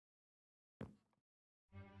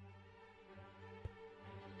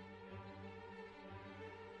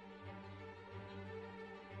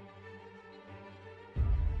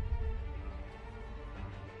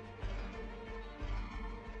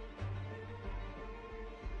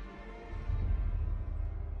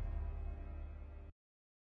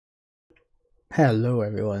Hello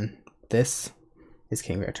everyone, this is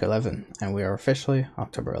King Reactor 11, and we are officially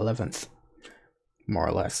October 11th, more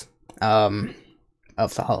or less,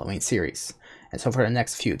 of the Halloween series. And so for the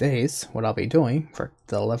next few days, what I'll be doing for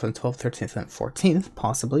the 11th, 12th, 13th, and 14th,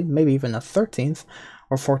 possibly, maybe even the 13th,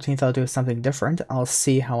 or 14th I'll do something different. I'll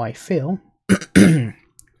see how I feel.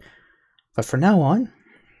 But for now on,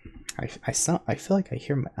 I feel like I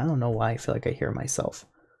hear, I don't know why I feel like I hear myself.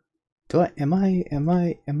 Oh, there we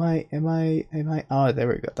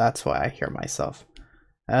go. That's why I hear myself.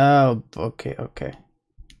 Oh, okay.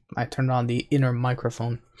 I turned on the inner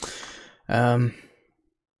microphone. That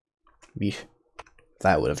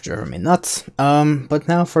would have driven me nuts. But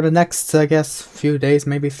now for the next, I guess, few days,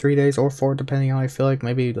 maybe 3 days or 4, depending on how I feel like.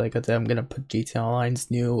 Maybe, like, I'm gonna put GTA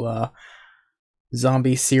Online's new,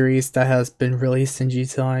 zombie series that has been released in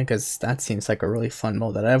GTA Online, because that seems like a really fun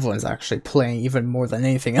mode that everyone's actually playing even more than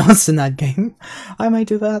anything else in that game. I might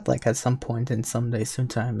do that like at some point in someday,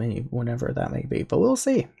 sometime, maybe whenever that may be, but we'll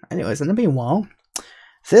see. Anyways, in the meanwhile,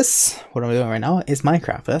 what I'm doing right now is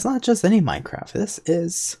Minecraft. But that's not just any Minecraft. This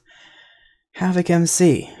is Havoc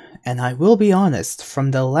MC, and I will be honest,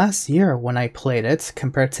 from the last year when I played it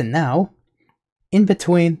compared to now, in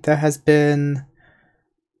between there has been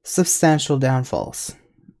substantial downfalls.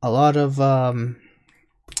 A lot of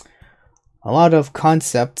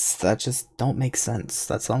concepts that just don't make sense.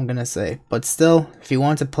 That's all I'm gonna say. But still, if you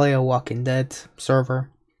want to play a Walking Dead server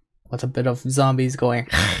with a bit of zombies going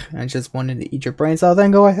and just wanting to eat your brains out, then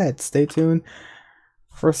go ahead. Stay tuned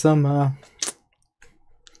for some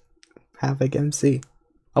Havoc MC.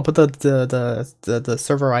 I'll put the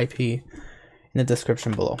server IP in the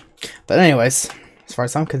description below. But anyways, as far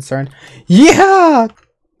as I'm concerned, yeah.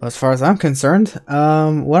 As far as I'm concerned,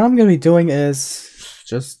 what I'm gonna be doing is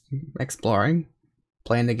just exploring,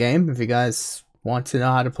 playing the game. If you guys want to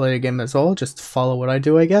know how to play the game as well, just follow what I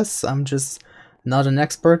do, I guess. I'm just not an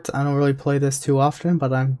expert. I don't really play this too often,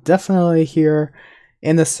 but I'm definitely here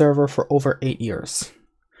in the server for over 8 years.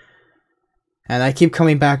 And I keep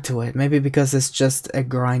coming back to it, maybe because it's just a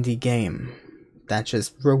grindy game that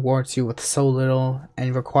just rewards you with so little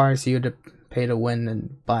and requires you to pay to win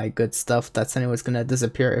and buy good stuff that's anyways gonna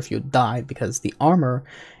disappear if you die, because the armor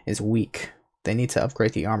is weak. They need to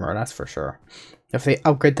upgrade the armor, that's for sure. If they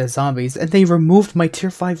upgrade the zombies, and they removed my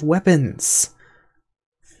tier 5 weapons.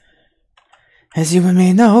 As you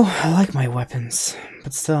may know, I like my weapons,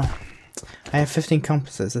 but still, I have 15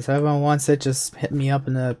 compasses. If everyone wants it, just hit me up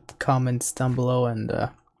in the comments down below, and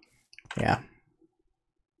yeah,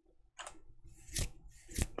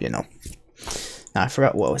 you know. Now, I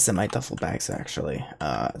forgot what was in my duffel bags, actually.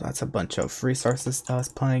 That's a bunch of resources that I was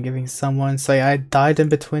planning on giving someone. So yeah, I died in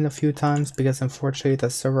between a few times because unfortunately the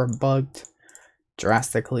server bugged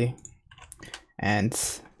drastically. And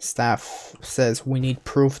staff says we need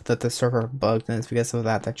proof that the server bugged, and it's because of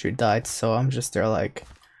that you died. So I'm just there like...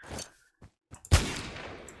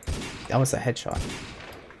 That was a headshot.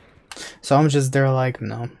 So I'm just there like,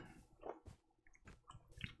 no.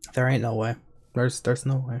 There ain't no way. There's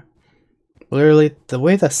no way. Literally, the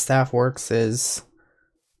way the staff works is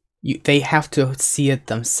they have to see it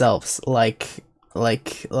themselves. Like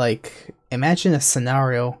imagine a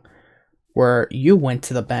scenario where you went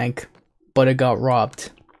to the bank, but it got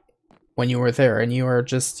robbed when you were there, and you were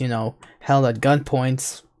just, you know, held at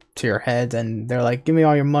gunpoint to your head, and they're like, give me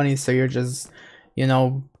all your money, so you're just, you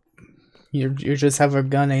know, you just have a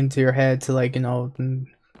gun aimed to your head to, like, you know,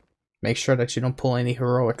 make sure that you don't pull any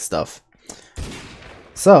heroic stuff.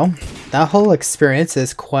 So, that whole experience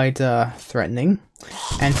is quite threatening.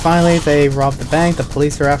 And finally, they rob the bank, the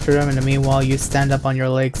police are after them, and in the meanwhile, you stand up on your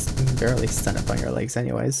legs, barely stand up on your legs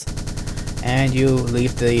anyways, and you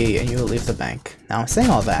leave the bank. Now, I'm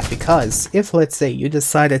saying all that because if, let's say, you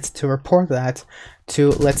decided to report that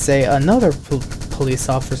to, let's say, another police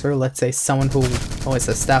officer, let's say someone who is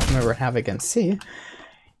a staff member at Havoc MC,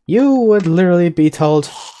 you would literally be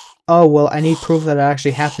told, oh, well, I need proof that it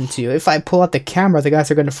actually happened to you. If I pull out the camera, the guys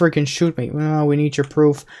are gonna freaking shoot me. No, we need your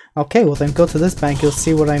proof. Okay, well then go to this bank, you'll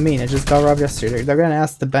see what I mean. I just got robbed yesterday. They're gonna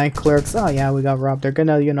ask the bank clerks, oh yeah, we got robbed. They're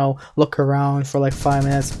gonna, you know, look around for like 5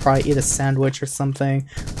 minutes, probably eat a sandwich or something,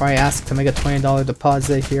 probably ask to make a $20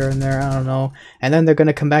 deposit here and there, I don't know. And then they're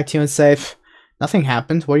gonna come back to you and say, nothing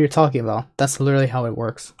happened, what are you talking about? That's literally how it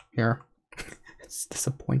works here. It's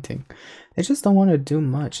disappointing. They just don't want to do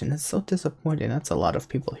much, and it's so disappointing. That's a lot of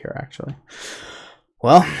people here, actually.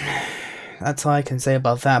 Well, that's all I can say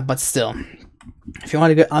about that. But still, if you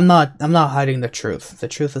want to go, I'm not hiding the truth. The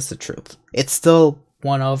truth is the truth. It's still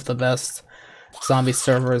one of the best zombie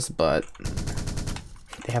servers, but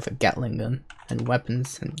they have a Gatling gun and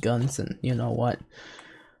weapons and guns and you know what.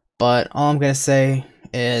 But all I'm gonna say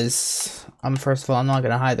is, first of all, I'm not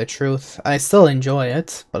gonna hide the truth. I still enjoy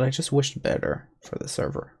it, but I just wished better for the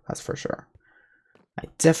server. That's for sure. I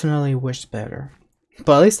definitely wished better.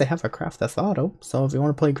 But at least they have a Grand Theft Auto. So if you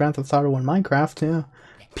want to play Grand Theft Auto in Minecraft, yeah,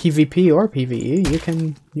 PvP or PvE,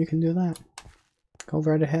 you can do that. Go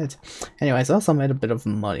right ahead. Anyways, I also made a bit of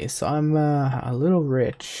money, so I'm a little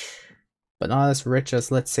rich, but not as rich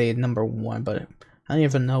as, let's say, number 1. But I don't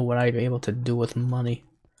even know what I'd be able to do with money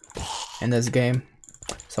in this game.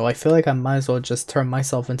 So I feel like I might as well just turn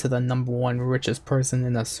myself into the number 1 richest person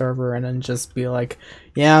in the server, and then just be like,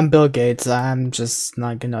 yeah, I'm Bill Gates. I'm just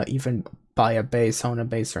not gonna even buy a base, own a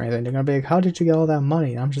base, or anything. They're gonna be like, how did you get all that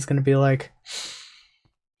money? I'm just gonna be like,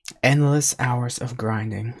 endless hours of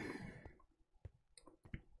grinding.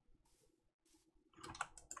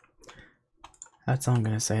 That's all I'm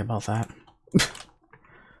gonna say about that.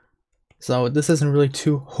 So this isn't really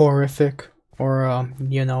too horrific or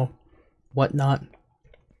you know, whatnot,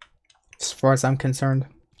 as far as I'm concerned.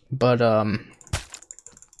 But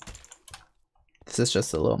this is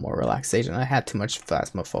just a little more relaxation. I had too much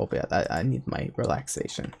phasmophobia. I need my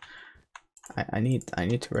relaxation. I need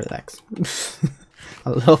to relax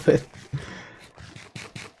a little bit.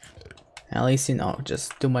 At least, you know,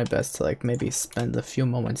 just do my best to, like, maybe spend a few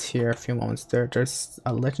moments here, a few moments there. There's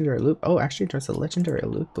a legendary loot. Oh, actually, there's a legendary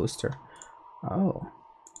loot booster. Oh.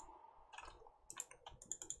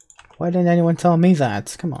 Why didn't anyone tell me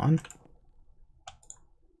that? Come on.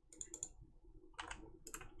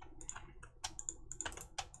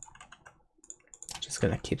 Just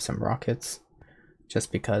gonna keep some rockets.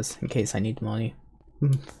 Just because, in case I need money.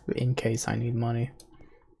 In case I need money.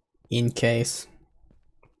 In case.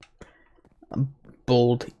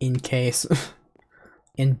 Bold in case.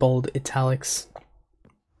 In bold italics.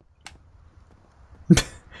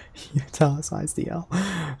 You italicize the L.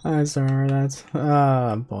 I sorry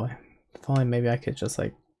that. Boy. If only maybe I could just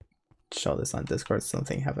like show this on Discord or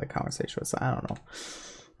something, have a conversation with I don't know.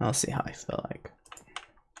 I'll see how I feel like.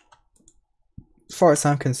 As far as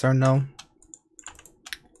I'm concerned though,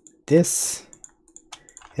 this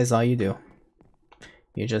is all you do.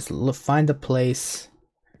 You just find a place,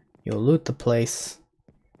 you loot the place,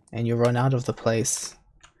 and you run out of the place,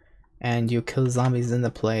 and you kill zombies in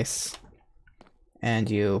the place,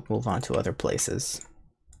 and you move on to other places.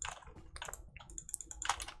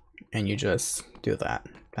 And you just do that.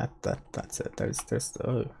 That's it. There's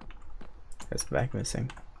the back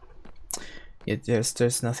missing.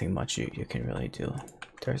 There's nothing much you can really do.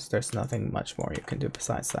 There's nothing much more you can do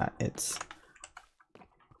besides that.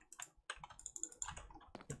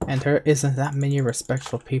 And there isn't that many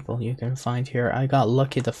respectful people you can find here. I got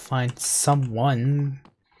lucky to find someone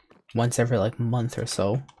once every like month or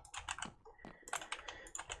so.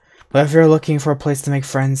 But if you're looking for a place to make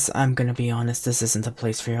friends, I'm gonna be honest, this isn't a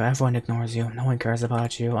place for you. Everyone ignores you. No one cares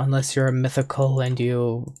about you. Unless you're a mythical and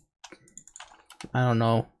you, I don't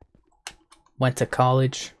know, went to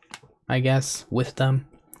college, I guess, with them.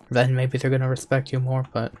 Then maybe they're gonna respect you more,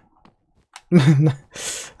 but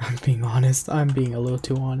I'm being honest. I'm being a little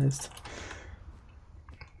too honest.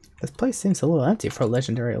 This place seems a little empty for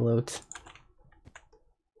legendary loot.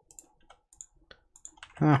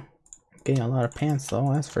 Huh. Getting a lot of pants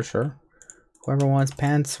though, that's for sure. Whoever wants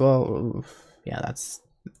pants, well, yeah, that's,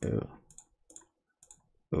 ooh.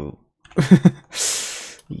 Ooh.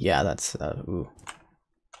 Yeah, that's, ooh.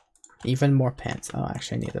 Even more pants. Oh,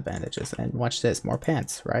 actually I need the bandages. And watch this, more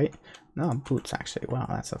pants, right? No, boots actually. Wow,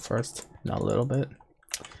 that's a first in a little bit.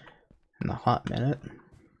 In a hot minute.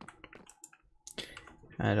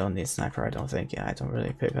 I don't need sniper, I don't think. Yeah, I don't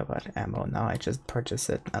really pick up ammo now. I just purchase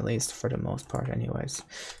it, at least for the most part anyways.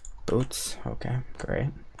 Boots, okay,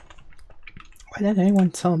 great. Why didn't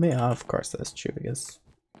anyone tell me? Oh, of course that's true, because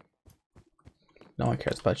no one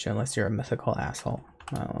cares about you unless you're a mythical asshole.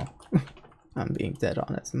 I don't know. I'm being dead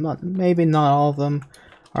honest. Maybe not all of them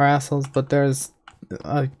are assholes, but there's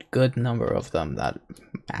a good number of them that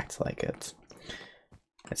act like it.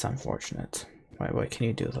 It's unfortunate. What can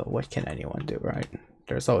you do though? What can anyone do, right?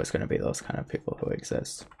 There's always going to be those kind of people who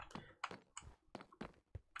exist.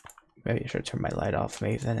 Maybe I should turn my light off,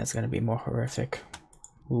 maybe then it's going to be more horrific.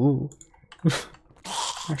 Ooh.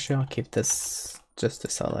 Actually, I'll keep this just to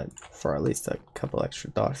sell it for at least a couple extra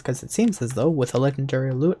dollars, because it seems as though with a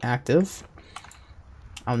legendary loot active,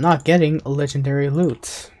 I'm not getting a legendary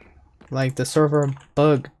loot. Like, the server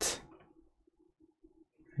bugged.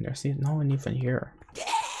 And there's no one even here.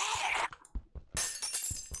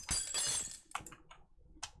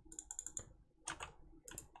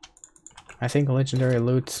 I think legendary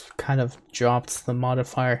loot kind of dropped the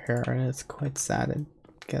modifier here, and it's quite sad. I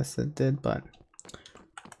guess it did, but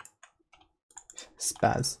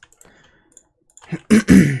spaz.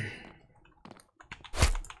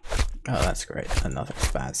 Oh, that's great. Another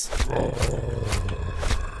spaz.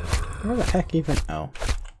 Where the heck even? Oh.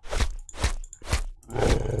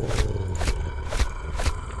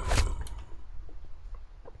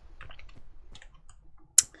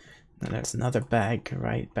 And there's another bag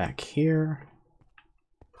right back here.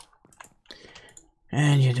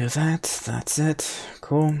 And you do that. That's it.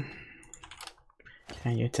 Cool.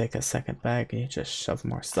 And you take a second bag and you just shove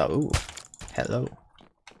more stuff. Ooh. Hello.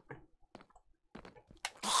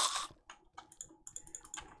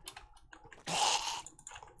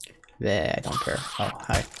 There, I don't care. Oh,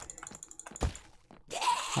 hi.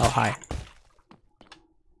 Oh, hi.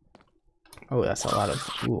 Oh, that's a lot of...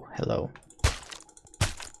 Ooh, hello.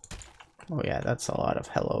 Oh yeah, that's a lot of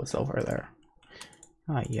hellos over there.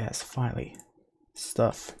 Ah, yes, finally.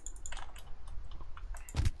 Stuff.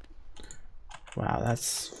 Wow,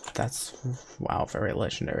 that's... Wow, very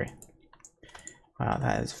legendary. Wow,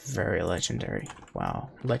 that is very legendary. Wow,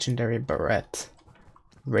 legendary barrette.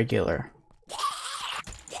 Regular.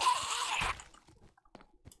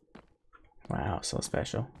 Wow, so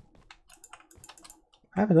special.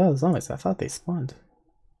 I haven't done as long as I thought they spawned.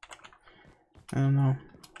 I don't know.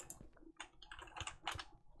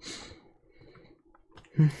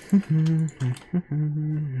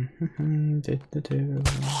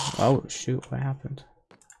 Oh shoot, what happened?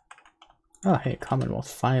 Oh hey,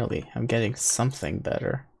 Commonwealth, finally. I'm getting something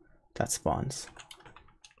better that spawns.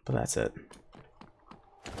 But that's it.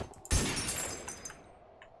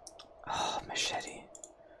 Oh, machete.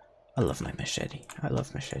 I love my machete. I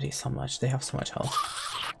love machete so much. They have so much health.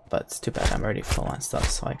 But it's too bad I'm already full on stuff,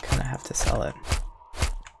 so I kinda have to sell it.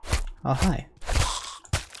 Oh hi.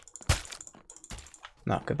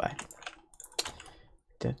 No, goodbye.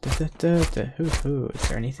 Hoo-hoo. Is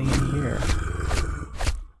there anything in here?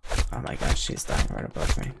 Oh my gosh, she's dying right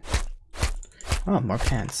above me. Oh, more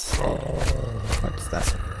pants. What's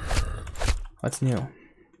that? What's new?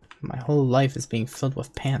 My whole life is being filled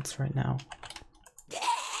with pants right now.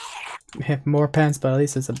 We have more pants, but at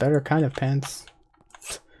least it's a better kind of pants.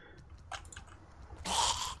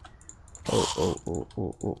 Oh.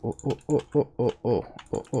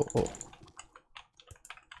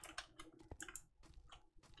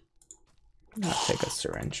 I'll take a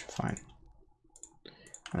syringe, fine.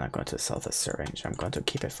 I'm not going to sell the syringe, I'm going to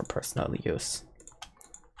keep it for personal use.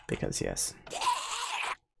 Because yes.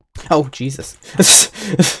 Oh, Jesus.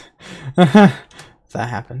 That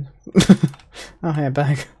happened. Oh, hey, I'm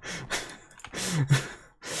back.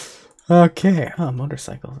 Okay, oh,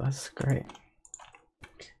 motorcycle, that's great.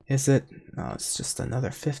 Is it? No, it's just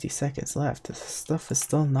another 50 seconds left. The stuff is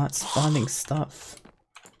still not spawning stuff.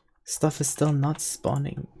 Stuff is still not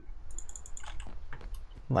spawning.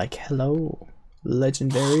 Like, hello,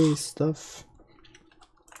 legendary stuff.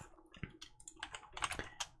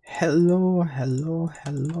 Hello.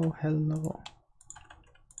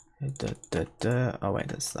 Oh wait,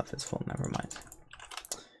 this stuff is full, never mind.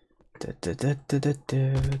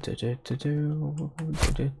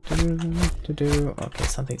 Okay,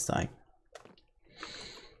 something's dying.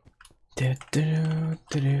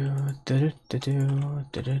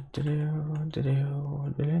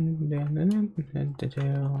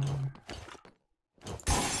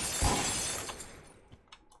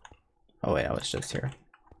 Oh wait, I was just here.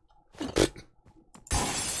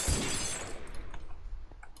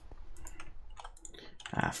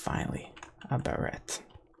 Ah, finally, a barrette.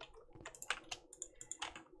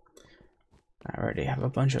 I already have a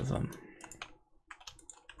bunch of them.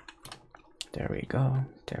 There we go.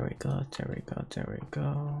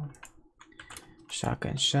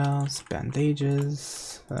 Shotgun shells,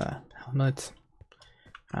 bandages, helmet.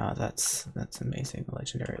 Oh, that's amazing,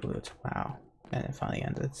 legendary loot. Wow, and it finally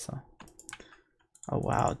ended. So, oh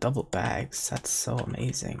wow, double bags. That's so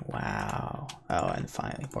amazing. Wow. Oh, and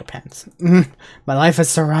finally more pants. My life is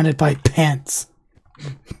surrounded by pants.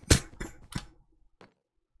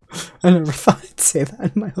 I never thought I'd say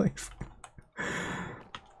that in my life.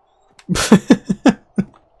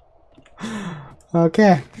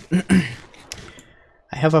 Okay.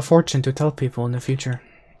 I have a fortune to tell people in the future.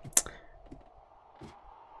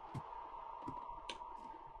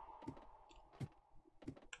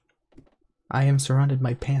 I am surrounded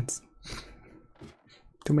by pants.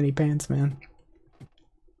 Too many pants, man.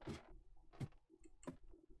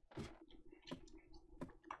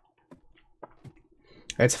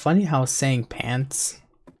 It's funny how saying pants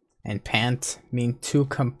and pant mean two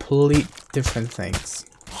complete different things.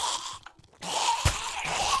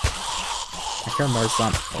 I hear more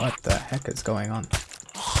some. What the heck is going on?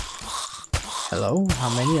 Hello? How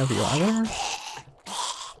many of you are there?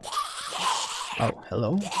 Oh,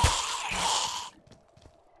 hello?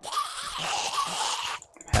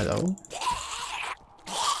 Hello?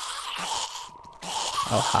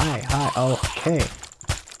 Oh, hi, hi, oh, okay.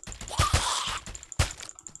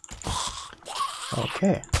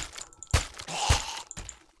 Okay.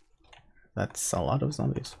 That's a lot of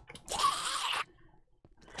zombies.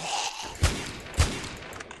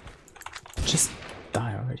 Just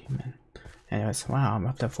die already, man. Anyways, wow, I'm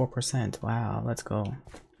up to 4%. Wow, let's go.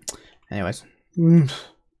 Anyways.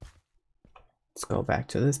 Let's go back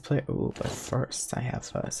to this place. Ooh, but first I have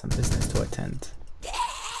some business to attend.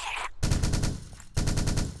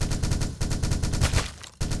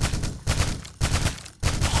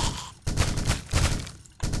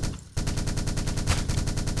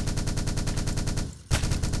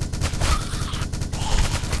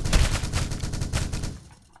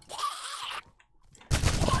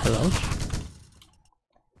 Oh, hello?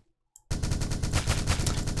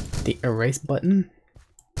 The erase button?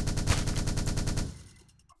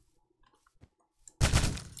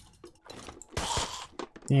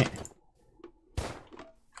 Yeah.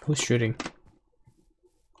 Who's shooting?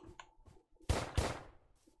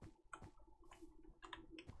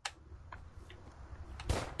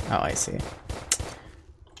 Oh, I see.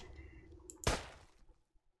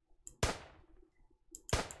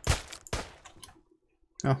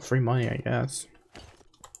 Oh, free money, I guess.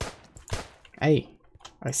 Hey,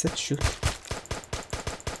 I said shoot.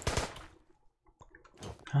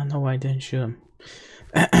 I don't know why I didn't shoot him.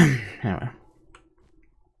 Anyway.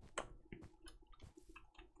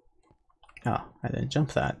 Oh, I didn't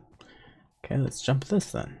jump that. Okay, let's jump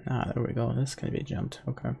this then. Ah, there we go. This can be jumped.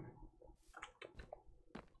 Okay.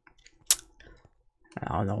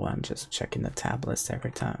 I don't know, I'm just checking the tab list every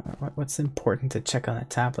time. What's important to check on the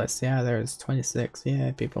tab list? Yeah, there's 26.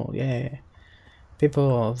 Yeah, people, yeah.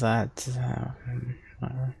 People that,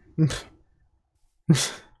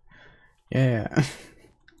 yeah.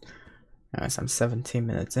 Anyways, I'm 17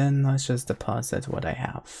 minutes in. Let's just deposit what I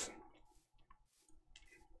have.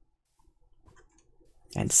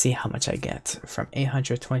 And see how much I get. From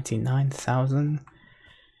 829,000,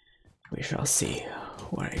 we shall see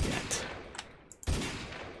what I get.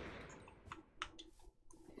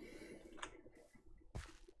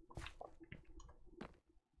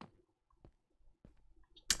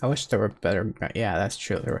 I wish there were better. Yeah, that's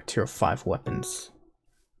true. There were tier 5 weapons.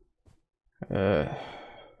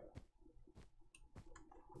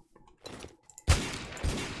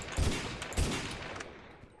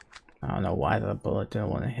 I don't know why the bullet didn't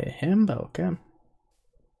want to hit him, but okay.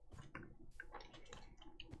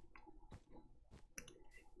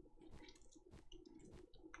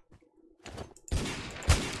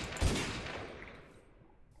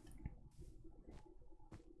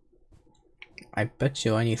 I bet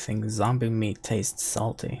you anything zombie meat tastes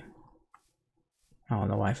salty. I don't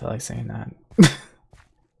know why I feel like saying that.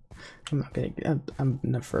 I'm not gonna. I'm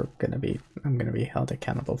never gonna be. I'm gonna be held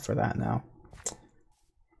accountable for that now.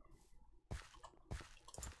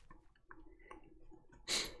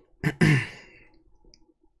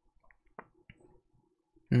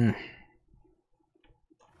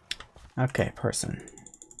 Okay, person.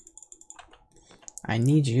 I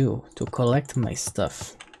need you to collect my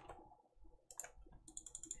stuff.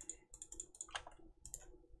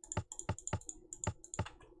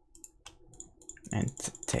 And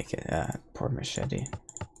take it, poor machete.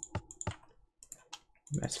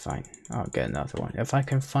 That's fine. I'll get another one. If I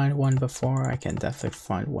can find one before, I can definitely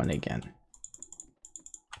find one again.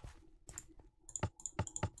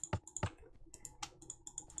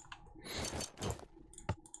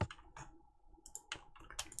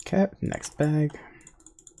 Okay, next bag.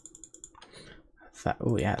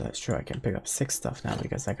 Oh yeah, that's true. I can pick up 6 stuff now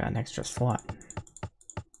because I got an extra slot.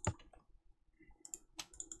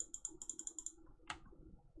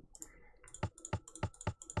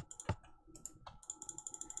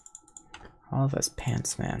 All of us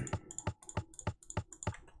pants, man.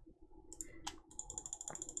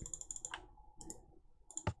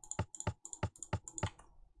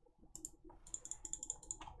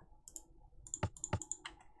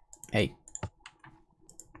 Hey,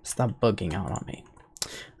 stop bugging out on me.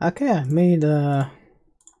 Okay, I made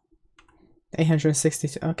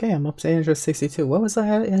 862. Okay, I'm up to 862. What was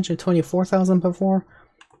that? 824,000 before?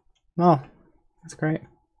 Oh, that's great.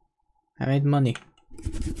 I made money.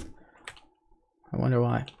 I wonder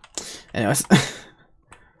why. Anyways,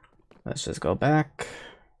 let's just go back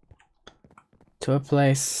to a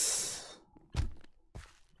place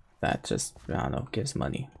that just, I don't know, gives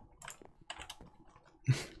money.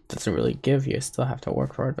 Doesn't really give, you still have to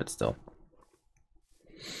work for it, but still.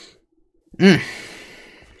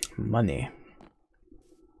 Money.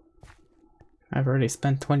 I've already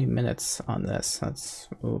spent 20 minutes on this. That's,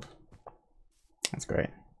 ooh, that's great.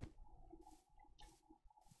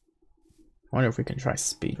 I wonder if we can try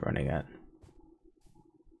speed running it.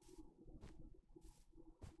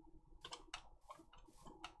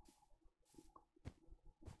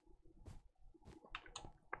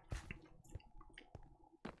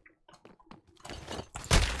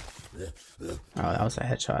 Oh, that was a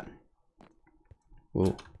headshot.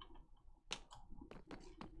 Ooh.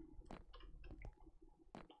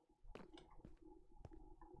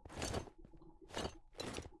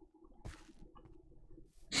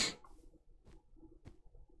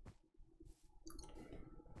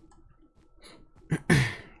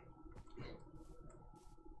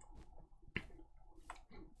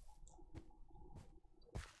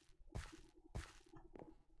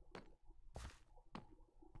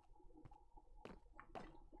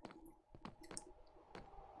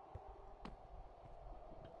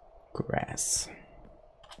 Grass.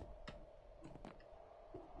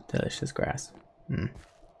 Delicious grass.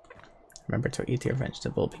 Remember to eat your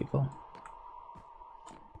vegetable, people.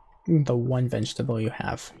 The one vegetable you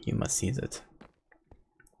have, you must eat it.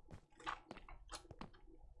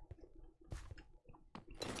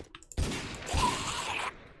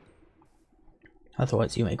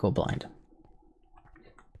 Otherwise, you may go blind.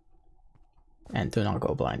 And do not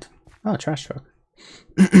go blind. Oh, trash truck.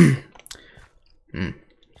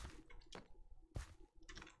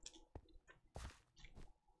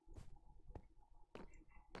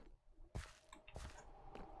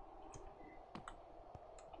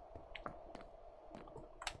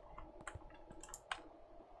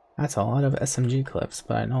 That's a lot of SMG clips,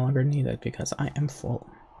 but I no longer need it because I am full.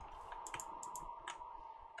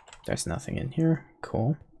 There's nothing in here.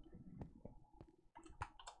 Cool.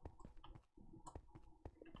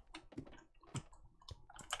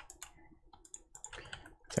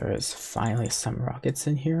 There is finally some rockets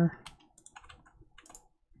in here,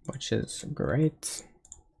 which is great.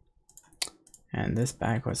 And this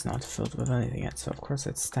bag was not filled with anything yet, so of course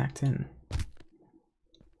it's stacked in.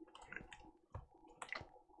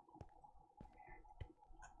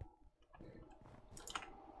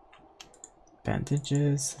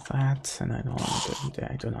 Bandages, that, and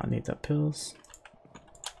I do not need the pills.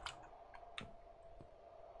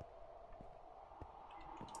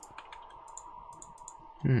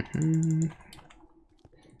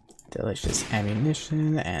 Delicious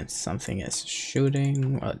ammunition, and something is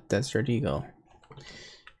shooting a Desert Eagle.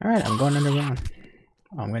 Alright, I'm going underground.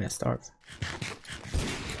 Oh, I'm gonna starve.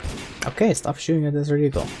 Okay, stop shooting a Desert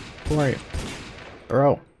Eagle. Who are you?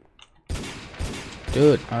 Bro.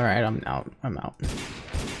 Dude, alright, I'm out. I'm out.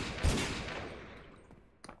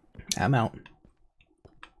 I'm out.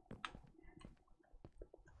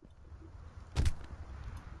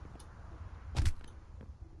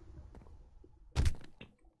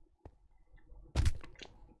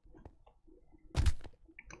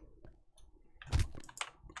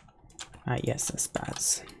 Ah, yes, that's bad.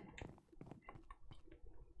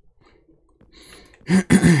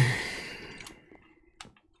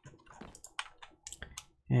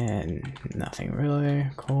 And nothing really.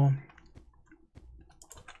 Cool.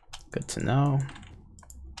 Good to know.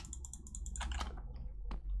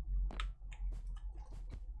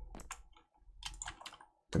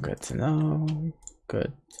 Good to know.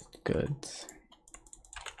 Good, good.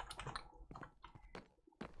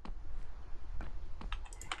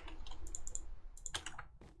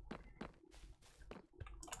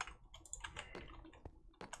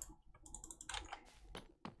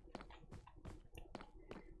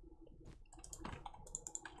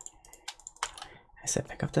 I said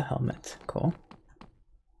pick up the helmet. Cool.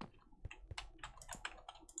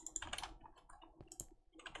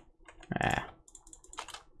 Ah.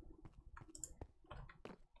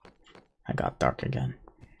 I got dark again.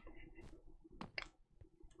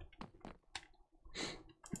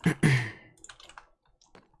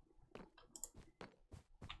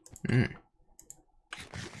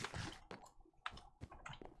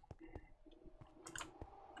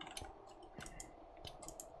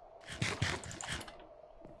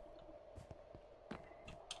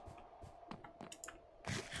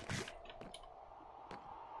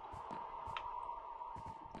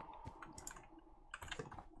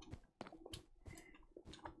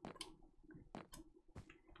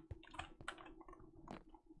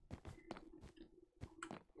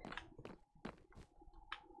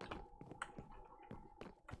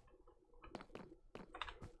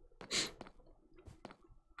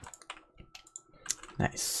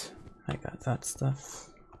 Nice. I got that stuff.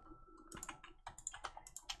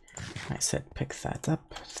 I said pick that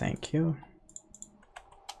up. Thank you.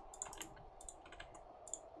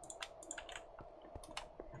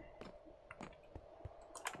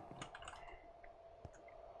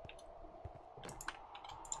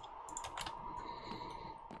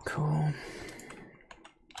 cool.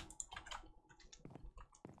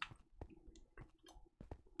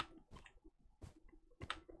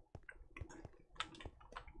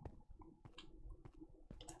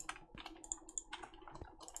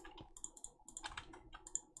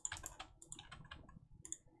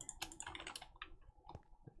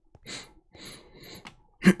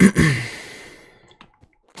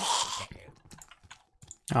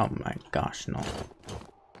 Oh my gosh, no.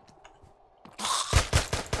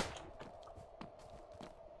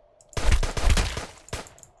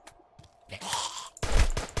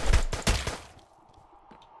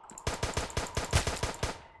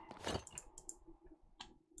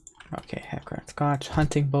 Okay, heck, scotch.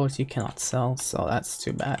 Hunting bows you cannot sell, so that's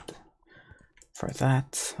too bad for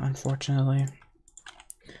that, unfortunately.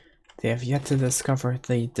 They have yet to discover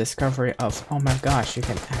the discovery of, oh my gosh, you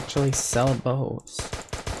can actually sell bows.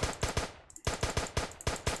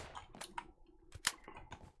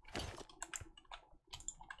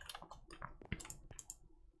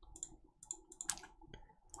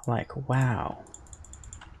 Like, wow.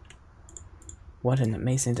 What an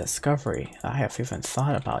amazing discovery I have even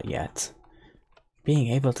thought about yet. Being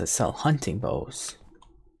able to sell hunting bows.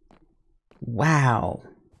 Wow.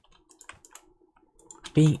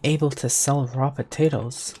 Being able to sell raw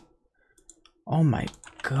potatoes. Oh my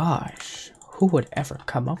gosh. Who would ever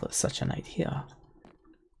come up with such an idea?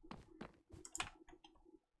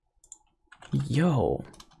 Yo.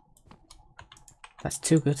 That's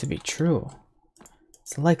too good to be true.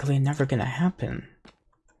 It's likely never gonna happen.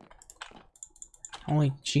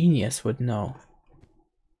 Only genius would know.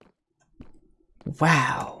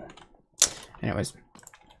 Wow. Anyways.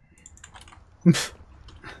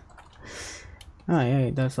 Oh yeah,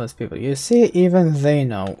 there's less people. You see, even they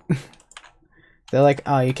know. They're like,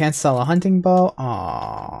 oh, you can't sell a hunting bow?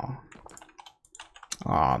 Aww.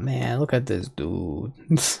 Aw, man, look at this dude.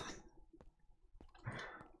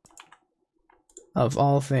 Of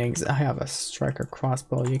all things, I have a striker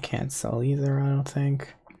crossbow you can't sell either, I don't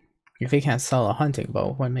think. If you can't sell a hunting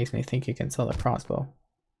bow, what makes me think you can sell a crossbow?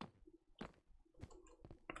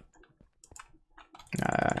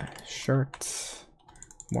 Shirt.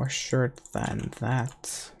 More shirt than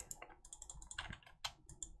that.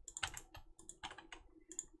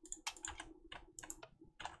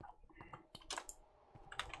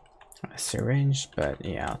 A syringe, but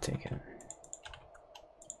yeah, I'll take it.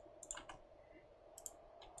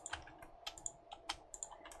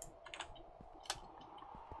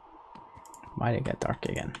 Why'd it get dark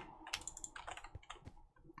again?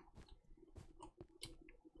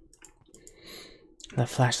 The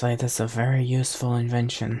flashlight is a very useful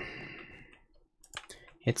invention.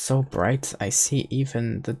 It's so bright, I see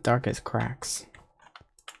even the darkest cracks.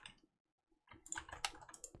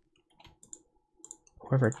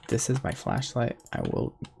 Whoever this is my flashlight, I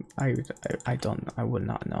would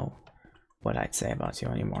not know what I'd say about you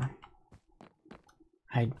anymore.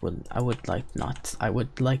 I would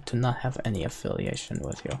like to not have any affiliation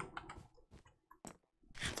with you.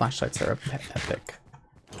 Flashlights are epic.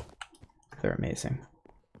 They're amazing.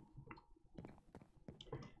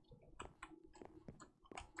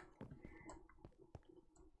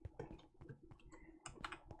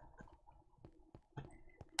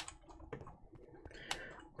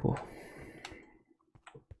 Ooh.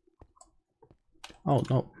 Oh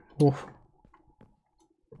no. Ooh.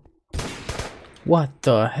 What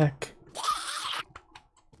the heck?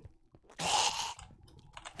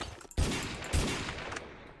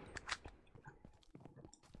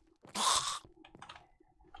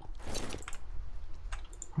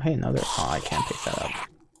 Hey, another. Oh, I can't pick that up.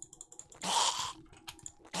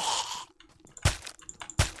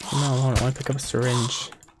 No, I want to pick up a syringe.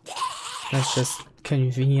 That's just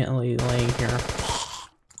conveniently laying here.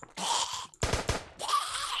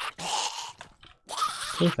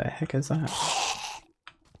 Who the heck is that?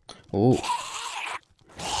 Ooh.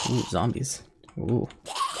 Ooh, zombies. Ooh.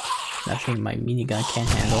 Nothing my minigun can't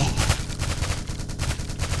handle.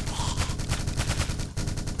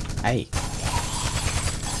 Hey.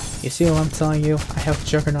 You see what I'm telling you? I have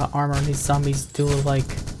Juggernaut armor and these zombies do like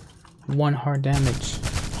 1 hard damage.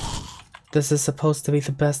 This is supposed to be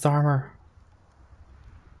the best armor.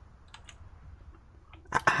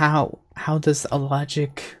 How does a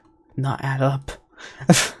logic not add up?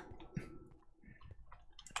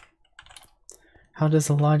 How does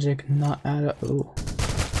the logic not add up? Ooh.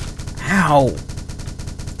 Ow!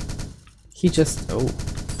 He just... Oh.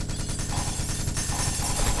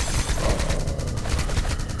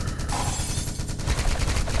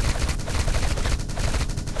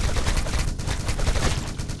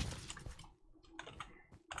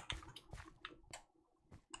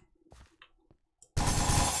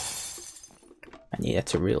 needed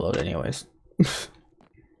to reload anyways.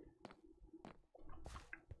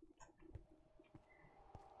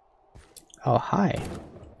 Oh, hi.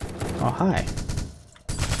 Oh, hi.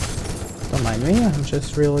 Don't mind me, I'm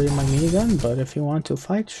just reloading my minigun, but if you want to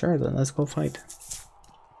fight, sure, then let's go fight.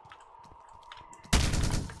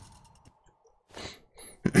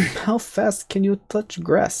 How fast can you touch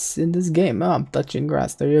grass in this game? Oh, I'm touching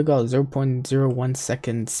grass. There you go. 0.01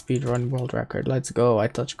 second speedrun world record. Let's go. I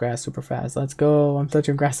touch grass super fast. Let's go. I'm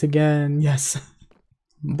touching grass again. Yes.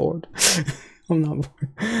 I'm bored. I'm not bored.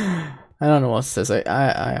 I don't know what to say.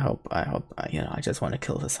 I hope, you know, I just want to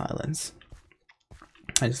kill the silence.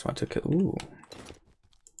 I just want to kill, ooh.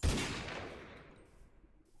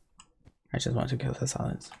 I just want to kill the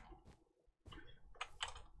silence.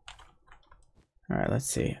 Alright, let's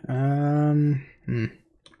see.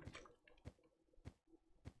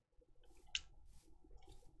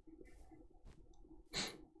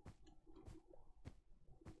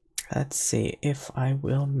 Let's see if I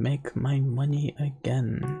will make my money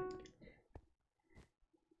again.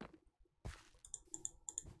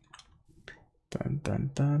 Dun,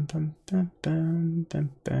 dun, dun, dun, dun, dun, dun,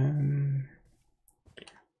 dun.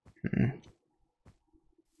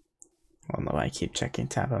 Well, no, I keep checking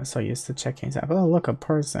tab. I'm so used to checking tab. Oh, look, a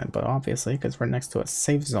person, but obviously because we're next to a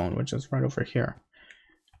safe zone, which is right over here.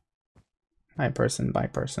 Hi, person, bye,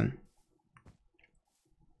 person.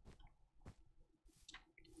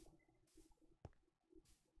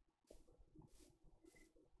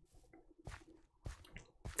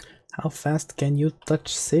 How fast can you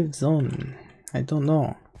touch safe zone? I don't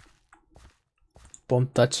know. Boom,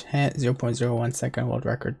 touch, 0.01 second world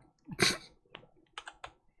record.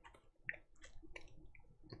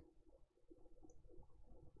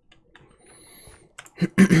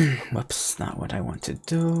 Whoops, not what I want to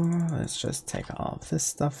do. Let's just take all of this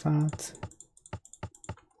stuff out.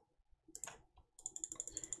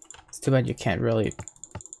 It's too bad you can't really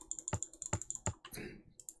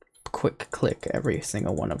quick click every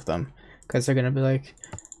single one of them, because they're gonna be like,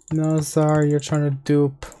 no, sorry, you're trying to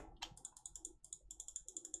dupe.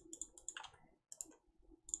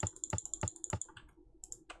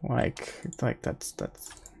 Like that's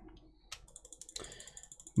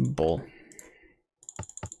bull.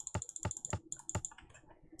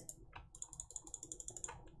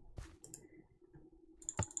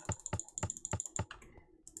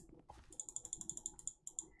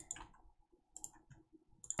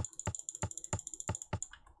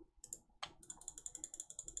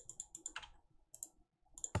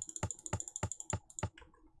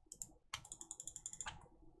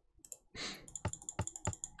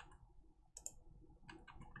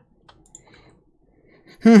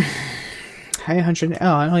 Hey, 100. Oh,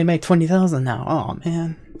 I only made 20,000 now. Oh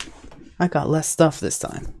man, I got less stuff this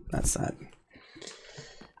time. That's sad.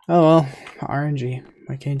 Oh well, RNG.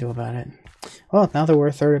 What can you do about it? Well, now that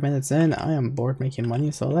we're 30 minutes in, I am bored making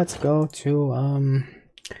money, so let's go to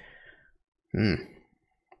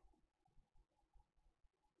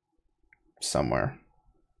somewhere.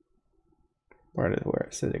 Where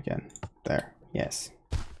is it again? There. Yes.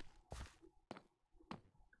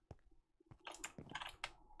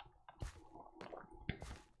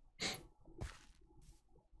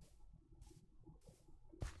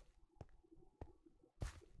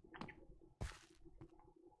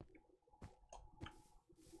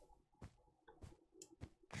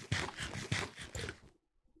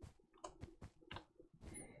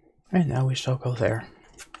 And now we shall go there.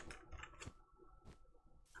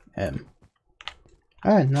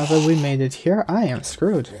 Alright, now that we made it here, I am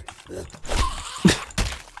screwed.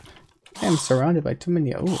 I am surrounded by too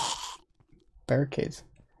many barricades.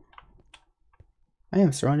 I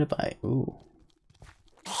am surrounded by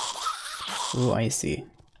I see.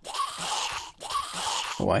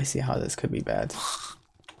 I see how this could be bad.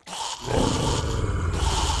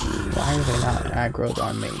 Why are they not aggroed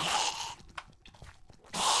on me?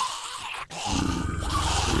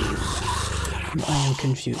 I am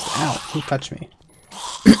confused. Ow, who touched me?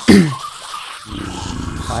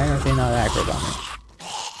 Why are they not aggroed on me?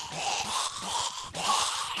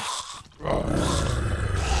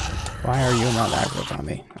 Why are you not aggroed on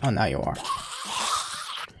me? Oh, now you are.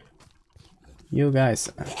 You guys.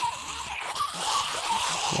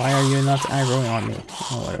 Why are you not aggroing on me?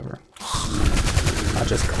 Oh, whatever. I'll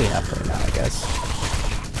just clean up right now, I guess.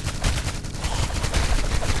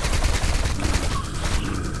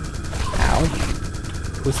 Ow.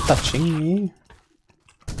 Who's touching me?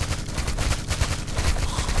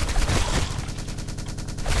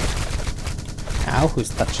 Ow, who's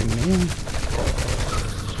touching me?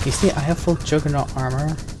 You see, I have full Juggernaut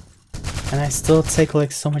armor, and I still take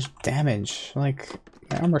like so much damage. Like,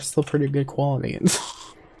 My armor's still pretty good quality.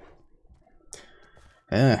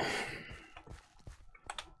 Oh,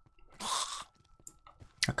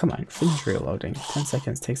 come on, finish reloading. 10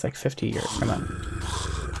 seconds takes like 50 years. Come on.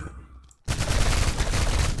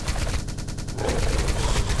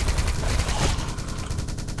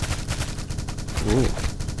 Ooh,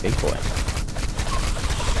 big boy.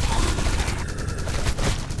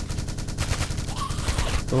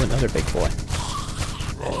 Ooh, another big boy.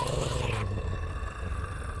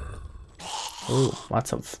 Ooh,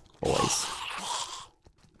 lots of boys.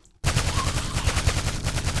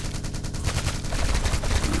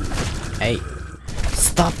 Hey,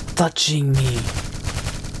 stop touching me!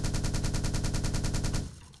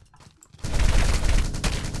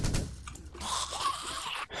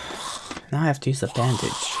 Now I have to use a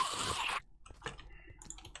bandage.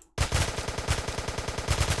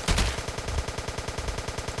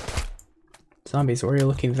 Zombies, where are you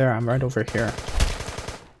looking there? I'm right over here.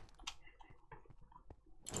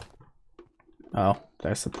 Oh,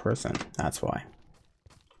 there's a person. That's why.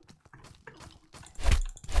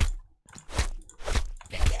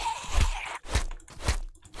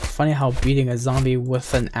 Funny how beating a zombie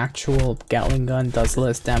with an actual Gatling gun does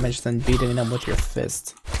less damage than beating them with your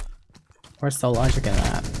fist. Where's the logic in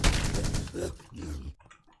that?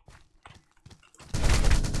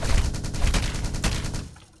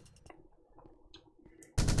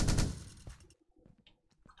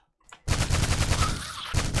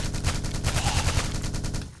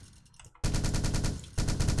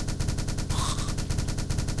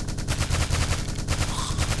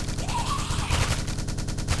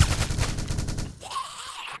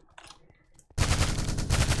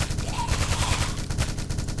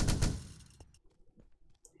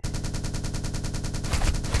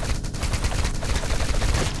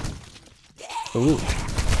 Ooh.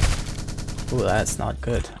 Ooh, that's not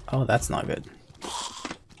good. Oh, that's not good.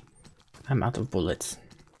 I'm out of bullets.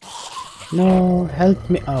 No, help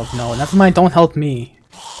me. Oh, no, never mind, don't help me.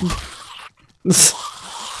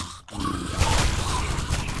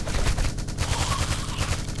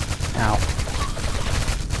 Ow.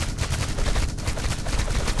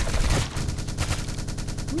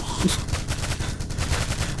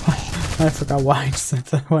 I forgot why I said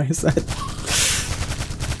that. Why I said.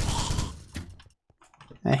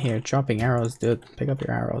 Here, dropping arrows, dude. Pick up your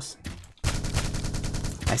arrows.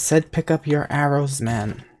 I said pick up your arrows,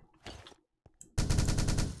 man.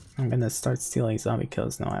 I'm gonna start stealing zombie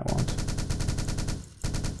kills. No, I won't.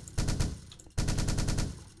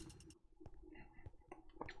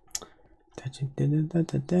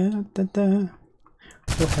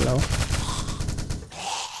 Oh, hello.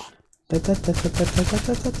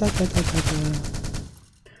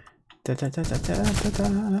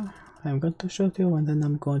 I'm going to shoot you and then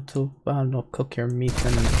I'm going to, I don't know, cook your meat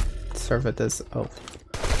and serve it as, oh,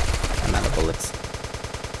 I'm out of bullets.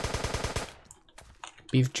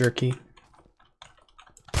 Beef jerky.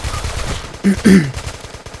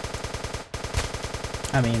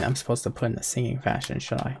 I mean, I'm supposed to put in a singing fashion,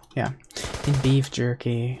 should I? Yeah. In beef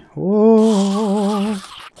jerky. Whoa.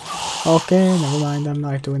 Okay, never mind, I'm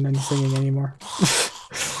not doing any singing anymore.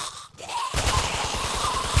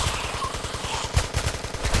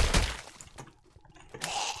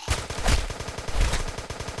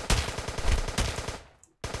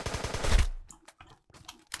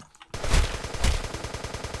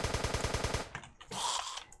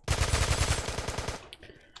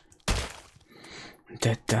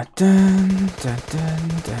 Dun dun dun dun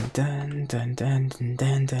dun dun dun dun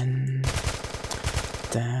dun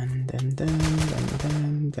dun dun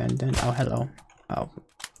dun dun dun. Oh, hello. Oh.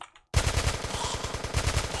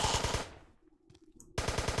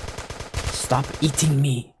 Stop eating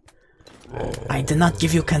me. I did not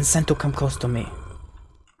give you consent to come close to me.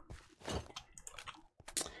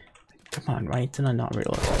 Come on, right? And I'm not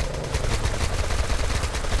real.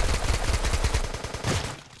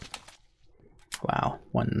 Wow,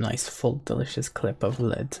 one nice full delicious clip of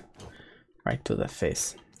lead right to the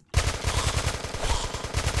face.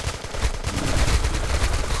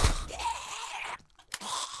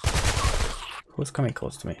 Who's coming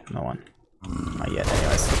close to me? No one. Not yet,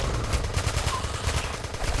 anyways.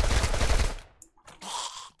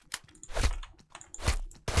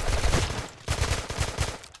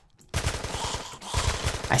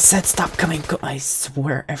 I said stop coming. I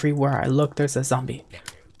swear, everywhere I look, there's a zombie.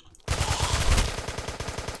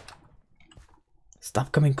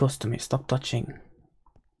 Stop coming close to me. Stop touching.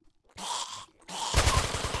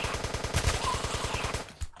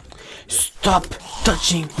 Stop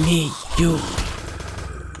touching me, you.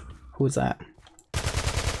 Who's that?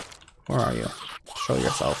 Where are you? Show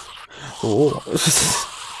yourself. Oh.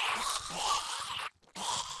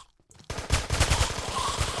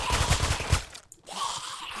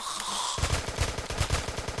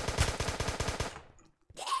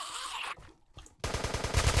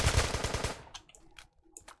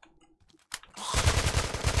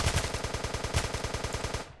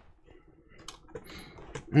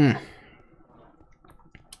 Oh,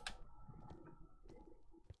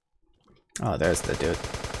 there's the dude.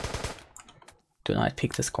 Do not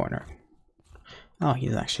peek this corner. Oh,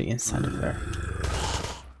 he's actually inside of there.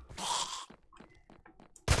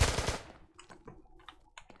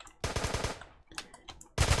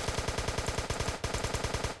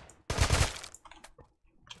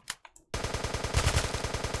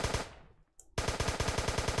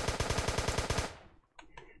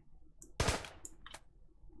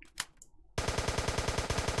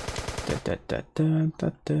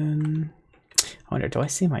 I wonder, do I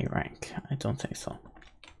see my rank? I don't think so.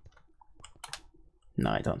 No,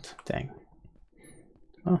 I don't. Dang.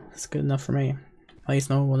 Well, that's good enough for me. At least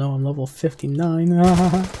no one will know I'm level 59.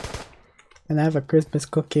 And I have a Christmas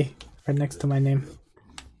cookie right next to my name.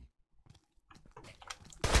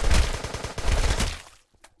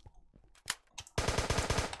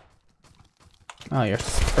 Oh, you're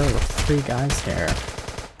spurred with 3 guys here.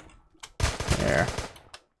 There.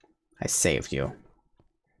 I saved you.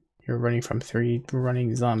 You're running from 3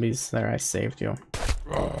 running zombies. There, I saved you.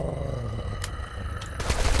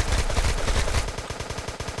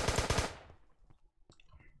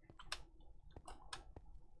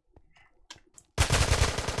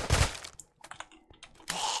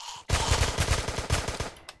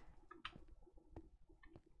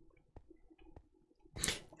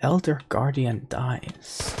 Elder Guardian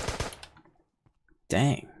dies.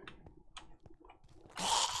 Dang.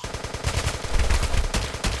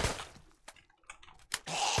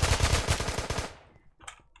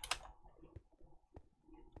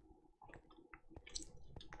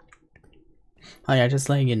 Oh yeah, just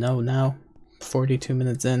letting you know now, 42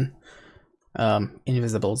 minutes in,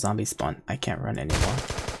 invisible zombie spawn. I can't run anymore.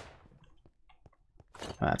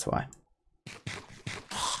 That's why.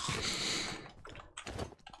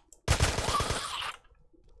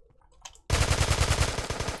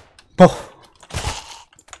 Oh!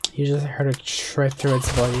 You just heard it shred through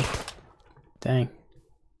its body. Dang.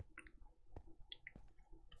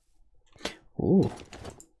 Ooh.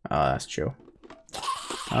 Oh, that's true.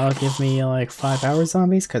 Oh, give me like 5 hour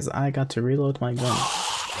zombies, cause I got to reload my gun.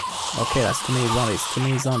 Okay, that's too many zombies. Too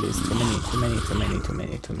many zombies.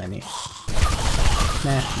 Too many.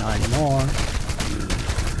 Nah, not anymore.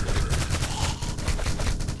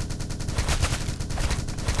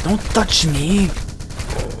 Don't touch me!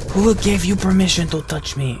 Who gave you permission to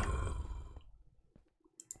touch me?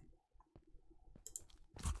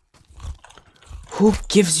 Who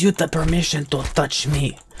gives you the permission to touch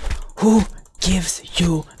me? Who gives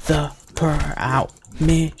you the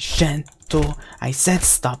permission to... I said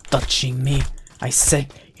stop touching me. I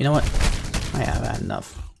said, you know what? I have had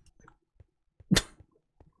enough.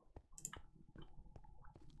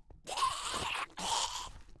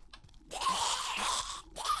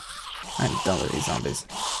 I'm done with these zombies.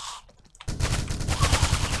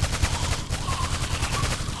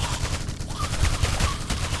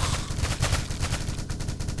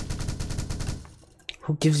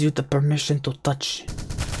 Who gives you the permission to touch?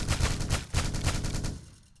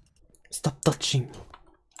 Stop touching.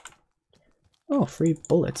 Oh, free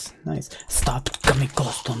bullets. Nice. Stop coming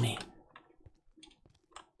close to me.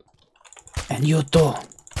 And you too.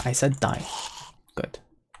 I said die. Good.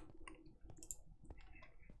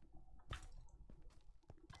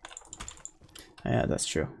 Yeah, that's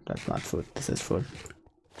true. That's not food. This is food.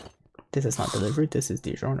 This is not delivery. This is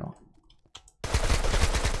DiGiorno.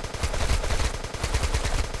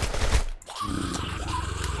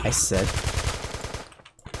 I said.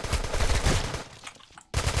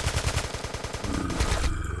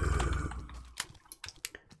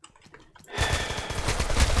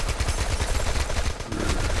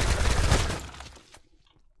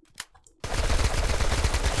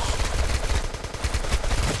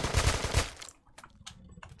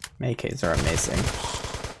 AKs are amazing.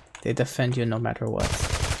 They defend you no matter what.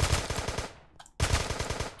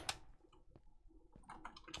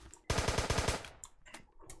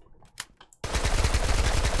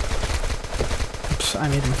 I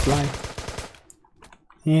made him fly.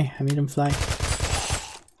 Yeah, I made him fly.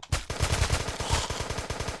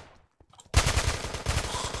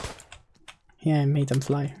 Yeah, I made them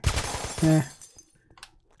fly. Yeah.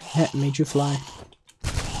 Yeah, made you fly.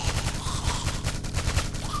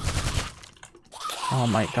 Oh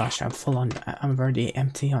my gosh, I'm full on. I'm already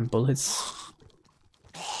empty on bullets.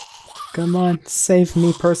 Come on, save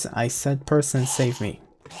me, person. I said person, save me.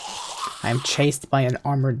 I'm chased by an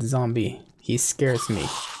armored zombie. He scares me.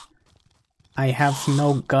 I have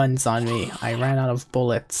no guns on me. I ran out of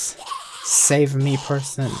bullets. Save me,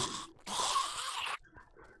 person.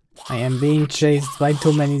 I am being chased by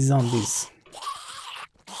too many zombies.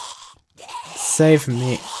 Save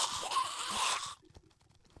me.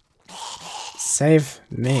 Save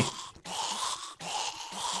me.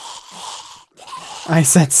 I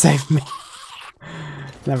said save me.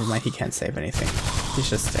 Never mind, he can't save anything. He's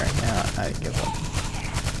just staring. Yeah, I give up.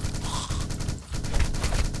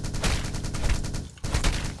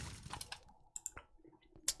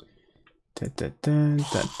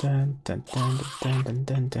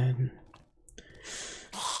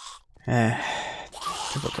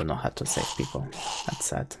 People don't know how to save people. That's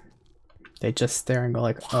sad. They just stare and go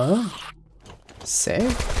like, oh?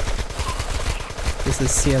 Save? This is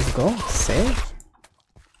CSGO? Save?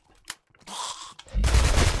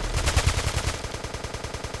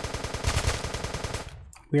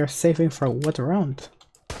 We are saving for what round?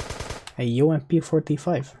 A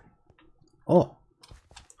UMP-45. Oh.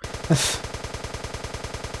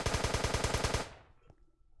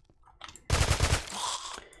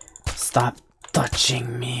 Stop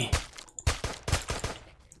touching me.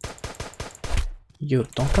 You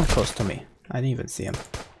don't come close to me. I didn't even see him.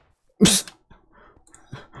 I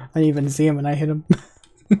didn't even see him and I hit him.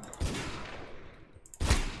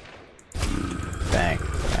 Bang,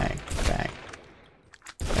 bang, bang.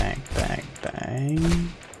 Bang, bang,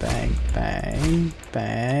 bang. Bang, bang,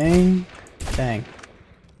 bang. Bang.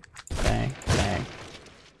 Bang, bang.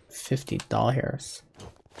 $50.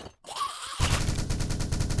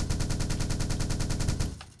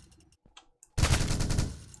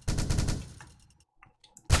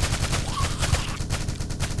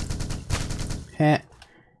 Heh.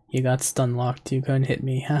 You got stun locked, you couldn't hit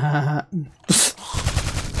me. Ha ha ha.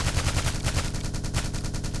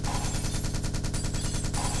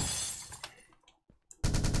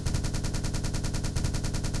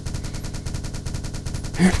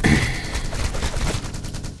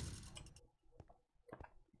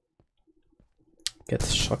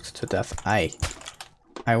 Gets shocked to death. I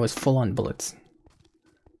was full on bullets.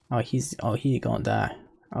 Oh, he gonna die.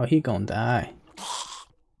 Oh, he gonna die.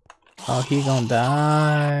 Oh, he gonna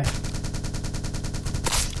die.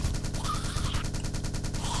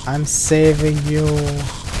 I'm saving you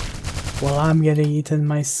while I'm getting eaten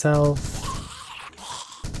myself.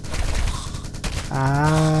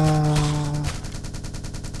 Ah.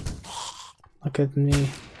 Look at me.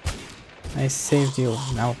 I saved you.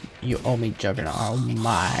 Now you owe me Juggernaut. Oh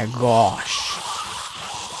my gosh.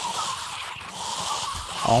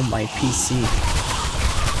 Oh, my PC.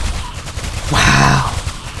 Wow.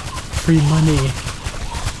 Free money.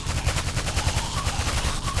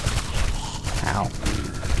 Ow.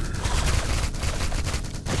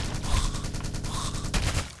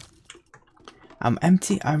 I'm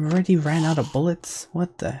empty. I already ran out of bullets.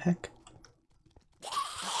 What the heck?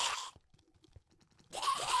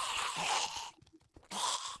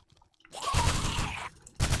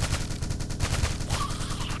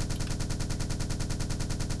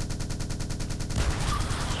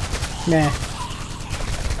 Nah.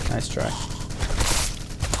 Nice try.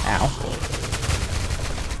 Ow.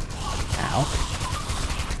 Ow.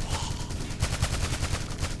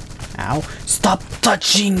 Ow. Stop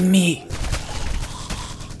touching me!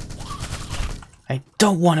 I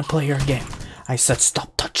don't want to play your game. I said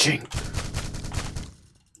stop touching.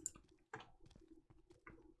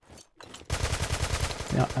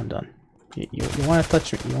 No, I'm done. You want to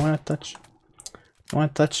touch me? You want to touch? You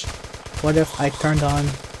want to touch? What if I turned on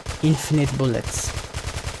infinite bullets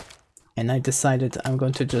and I decided I'm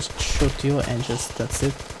going to just shoot you and just that's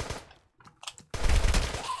it?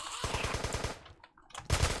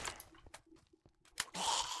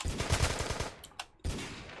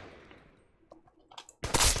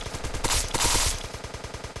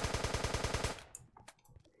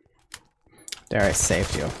 There, I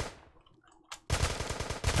saved you.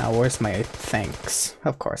 Now where's my thanks?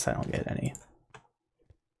 Of course I don't get any.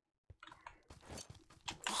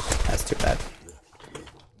 That's too bad.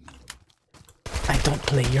 I don't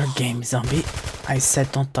play your game, zombie. I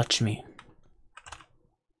said don't touch me.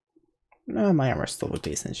 No, my armor's still in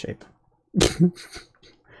decent shape.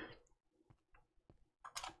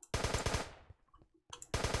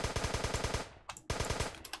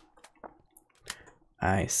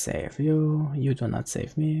 I save you. You do not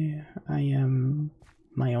save me. I am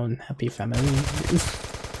my own happy family.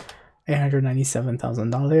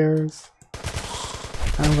 $897,000.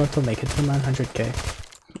 I'm going to make it to 900k.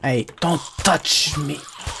 Hey, don't touch me!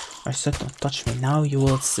 I said don't touch me. Now you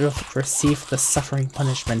will receive the suffering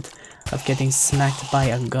punishment of getting smacked by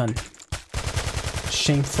a gun.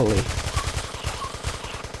 Shamefully.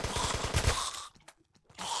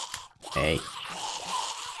 Hey.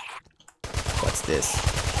 What's this?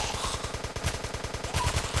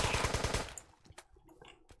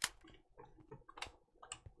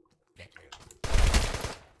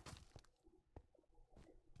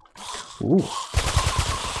 Ooh.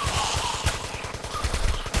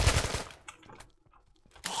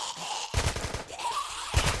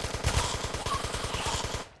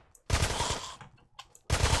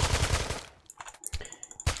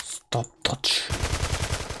 Stop touch.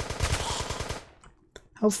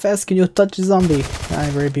 How fast can you touch a zombie?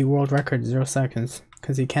 I already world record 0 seconds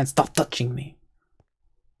because he can't stop touching me.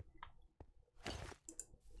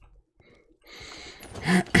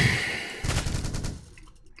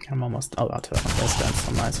 I'm almost out of this gun,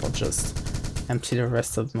 so I might as well just empty the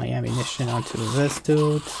rest of my ammunition onto this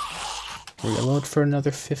dude. Reload for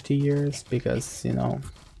another 50 years because, you know,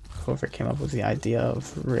 whoever came up with the idea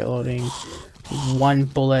of reloading 1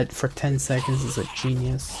 bullet for 10 seconds is a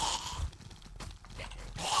genius.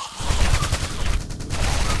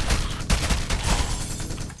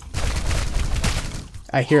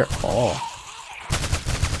 I hear oh.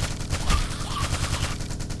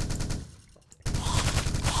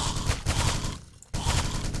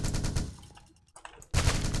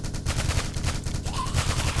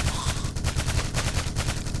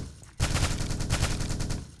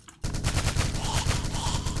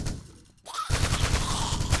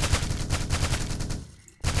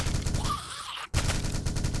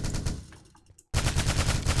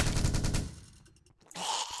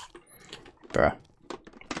 Bruh.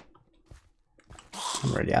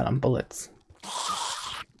 I'm already out on bullets.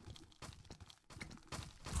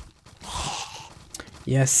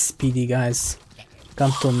 Yes, speedy guys.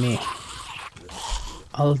 Come to me.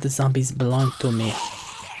 All the zombies belong to me.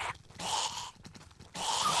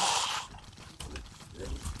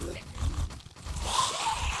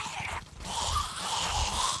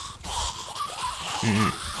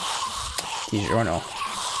 DiGiorno.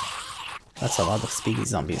 That's a lot of speedy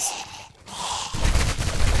zombies.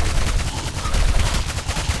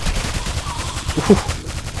 Ooh.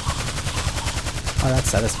 Oh, that's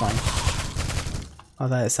satisfying. Oh,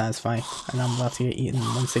 that is satisfying. And I'm about to get eaten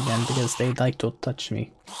once again because they like to touch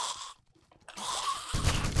me.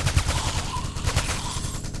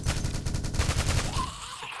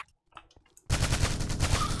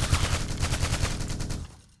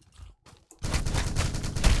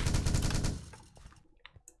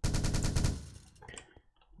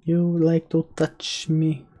 You like to touch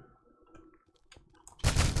me.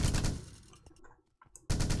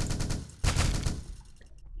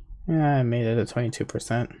 Yeah, I made it at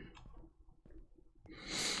 22%.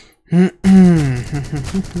 And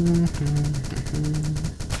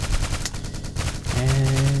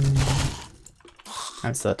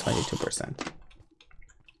I'm still at 22%.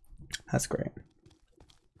 That's great.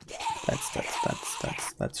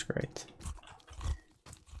 That's great.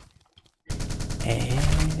 And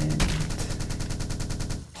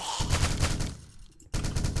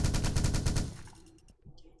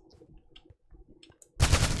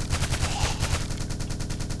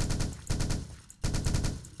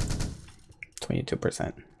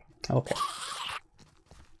 22%. Okay.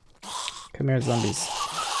 Come here, zombies.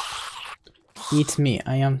 Eat me.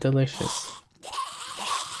 I am delicious.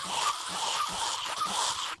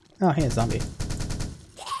 Oh, hey, a zombie.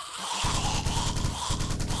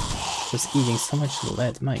 Just eating so much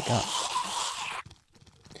lead. My god.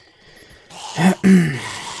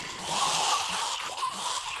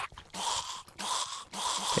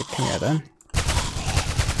 Okay, come here then.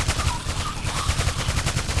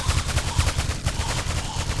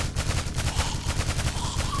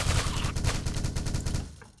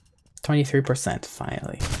 %,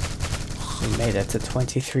 finally. We made it to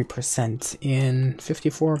 23% in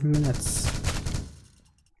 54 minutes.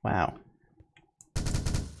 Wow.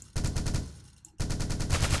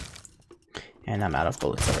 And I'm out of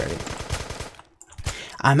bullets already.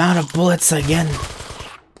 I'm out of bullets again!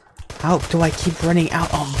 How do I keep running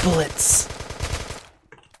out of bullets?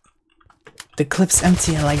 The clip's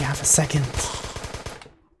empty in like half a second.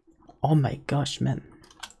 Oh my gosh, man.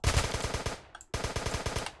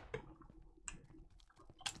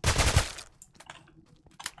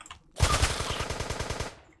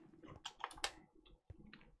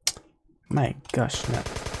 My gosh, man.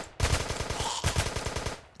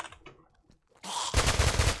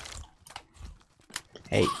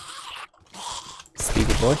 Hey.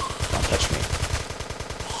 Speedy boy, don't touch me.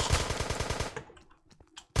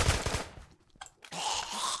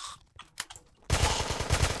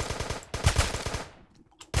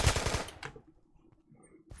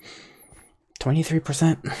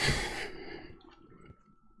 %.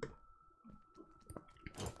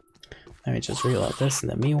 Let me just reload this in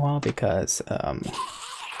the meanwhile because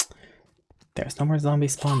there's no more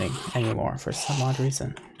zombies spawning anymore for some odd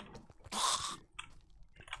reason.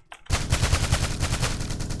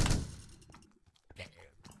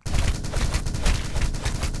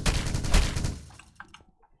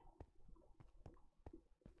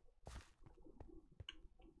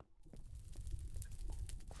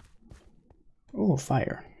 Oh,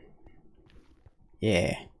 fire.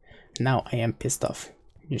 Yeah. Now I am pissed off.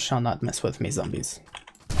 You shall not mess with me, zombies.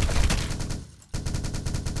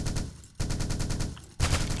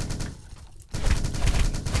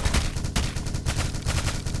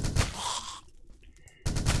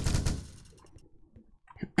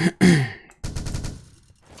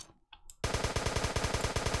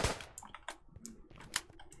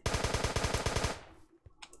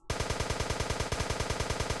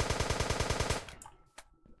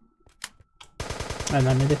 And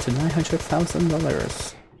I made it to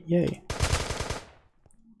 $900,000. Yay.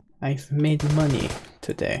 I've made money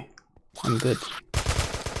today. I'm good.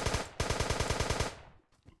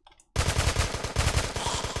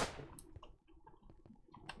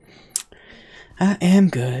 I am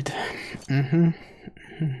good.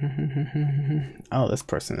 Oh, this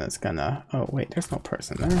person is gonna... Oh, wait, there's no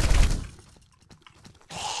person there.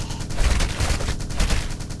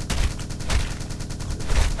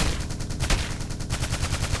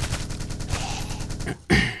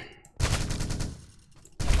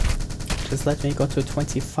 Just let me go to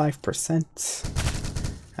 25%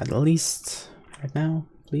 at least right now,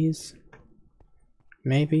 please.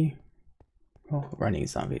 Maybe. Oh, running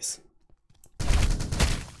zombies.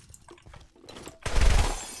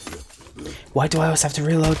 Why do I always have to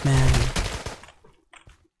reload, man?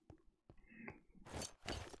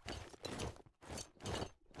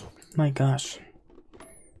 My gosh.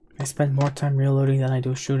 I spend more time reloading than I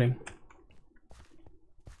do shooting.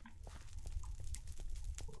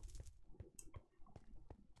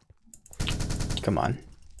 Come on.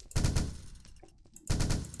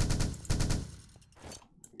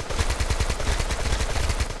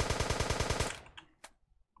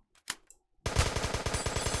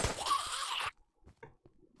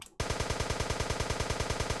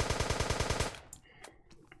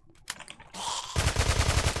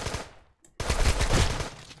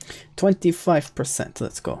 $25%.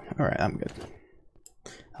 Let's go. Alright, I'm good.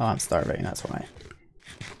 Oh, I'm starving, that's why.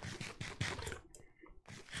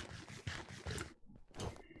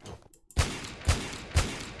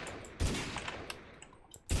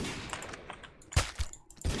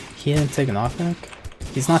 He didn't take a knockback?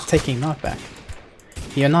 He's not taking knockback.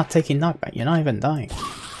 You're not taking knockback. You're not even dying.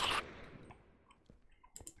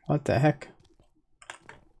 What the heck?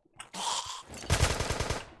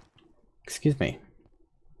 Excuse me.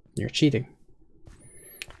 You're cheating.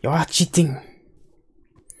 You are cheating.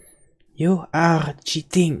 You are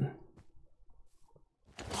cheating.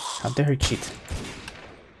 How dare you cheat?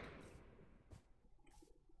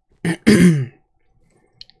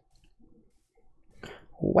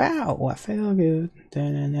 Wow, I feel good.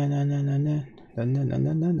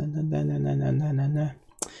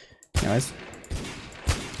 Anyways,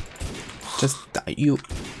 just you.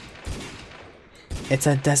 It's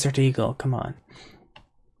a desert eagle. Come on.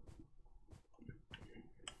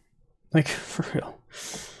 Like, for real.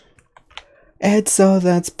 And so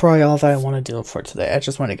that's probably all that I want to do for today. I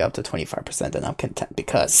just want to get up to 25% and I'm content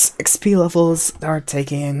because XP levels are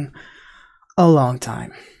taking a long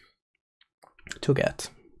time to get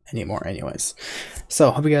anymore anyways.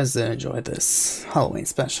 So hope you guys enjoyed this Halloween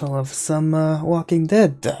special of some Walking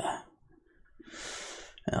Dead.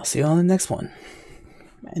 And I'll see you on the next one.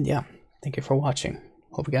 And yeah, thank you for watching.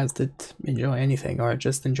 Hope you guys did enjoy anything or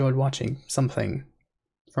just enjoyed watching something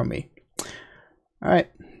from me.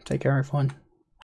 Alright, take care everyone.